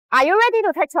Are you ready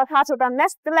to take your car to the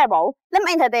next level? Let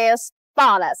me introduce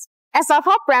BONOSS. As a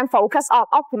top brand focused on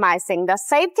optimizing the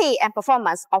safety and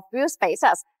performance of wheel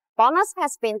spaces, BONOSS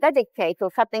has been dedicated to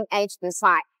cutting-edge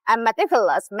design and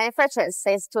meticulous manufacturing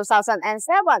since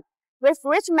 2007, with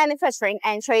rich manufacturing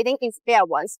and trading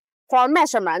experience from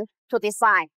measurement to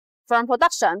design, from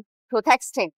production to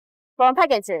testing, from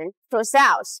packaging to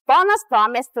sales. BONOSS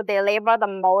promises to deliver the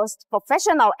most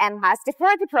professional and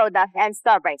high-security product and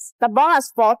service. The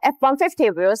BONOSS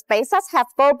F-150 wheel spaces have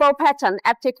global pattern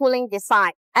active cooling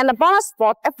design, and the BONOSS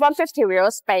F-150 wheel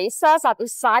spaces are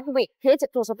designed with heat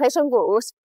dissipation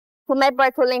rules to make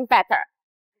brake cooling better.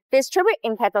 Distribute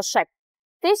in petal shape.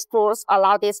 These rules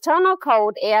allow the external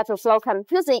cold air to flow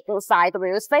confusingly inside the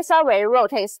wheel spacer where it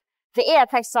rotates. The air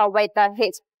takes away the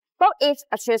heat. Both each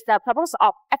achieves the purpose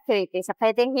of actively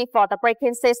dissipating heat for the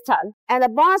braking system. And the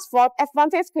BONOSS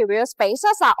F-150 wheel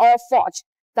spacers are all forged.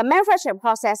 The manufacturing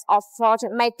process of forge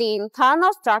made the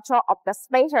internal structure of the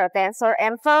spacer denser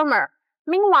and firmer.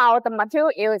 Meanwhile, the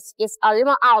material used is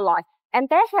aluminum alloy, and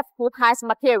they have two types of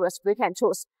materials we can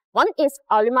choose. One is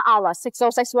aluminum alloy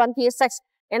 6061T6,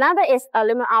 another is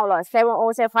aluminum alloy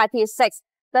 7075T6.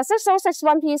 The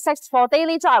 6061T6 for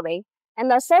daily driving,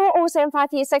 and the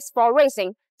 7075T6 for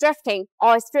racing, drifting,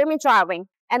 or extreme driving.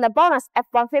 And the BONOSS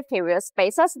F-150 wheel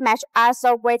spacers match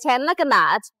ISO grade 10 like a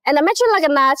nut. And the matching like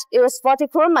a nut uses 40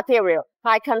 chrome material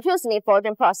by continuously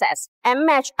folding process, and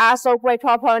match ISO grade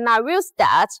 12.9 wheel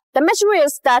studs. The match wheel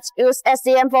studs use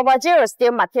SCM 4x0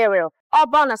 steel material. All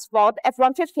BONOSS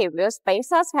F-150 wheel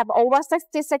spacers have over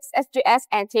 66 SGS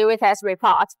and TV test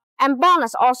reports. And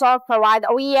BONOSS also provides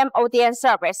OEM ODM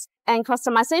service and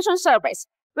customization service.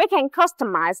 We can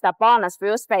customize the BONOSS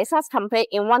wheel spacers complete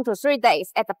in 1 to 3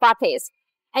 days at the practice.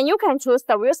 And you can choose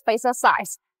the wheel spacer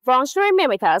size from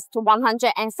 3mm to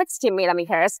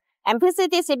 160mm and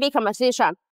PCDCB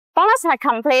composition. BONOSS has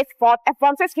complete for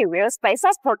F-150 wheel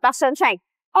spacers production chain,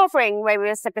 offering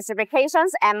various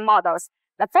specifications and models.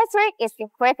 The factory is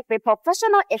equipped with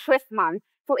professional equipment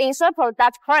to ensure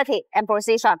product quality and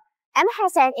precision, and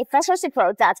has an efficiency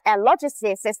product and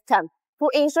logistics system to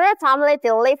ensure timely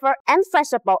delivery and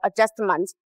flexible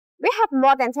adjustment. We have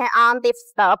more than 10 R&D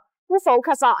staff who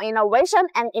focus on innovation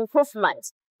and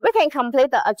improvement. We can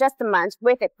complete the adjustment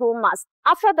within 2 months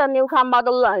after the new car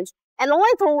model launch, and only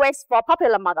 2 weeks for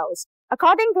popular models.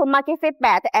 According to market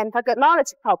feedback and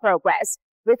technological progress,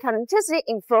 we continuously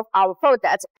improve our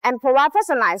products and provide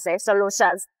personalized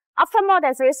solutions. After more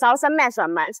than 3,000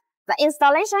 measurements, the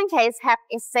installation case has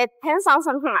exceeded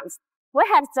 10,000 times. We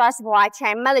have strong supply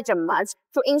chain management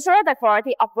to ensure the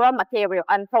quality of raw material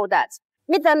and products,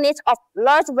 meet the needs of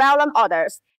large volume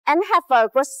orders, and have a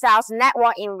good sales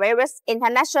network in various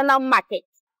international markets.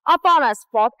 Our BONOSS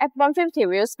F-150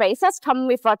 wheel spacers come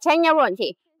with a 10-year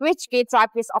warranty, which gives drive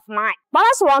peace of mind.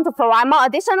 BONOSS want to provide more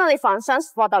additional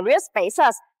functions for the wheel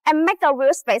spacers and make the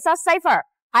wheel spacers safer,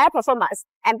 higher performance,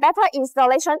 and better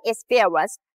installation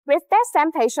experience. With that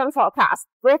same patient forecast,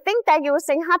 we think that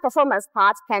using high-performance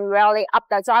parts can really up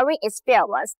the driving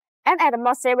experience and add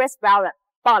more serious value.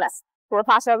 BONOSS, full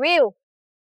partial view.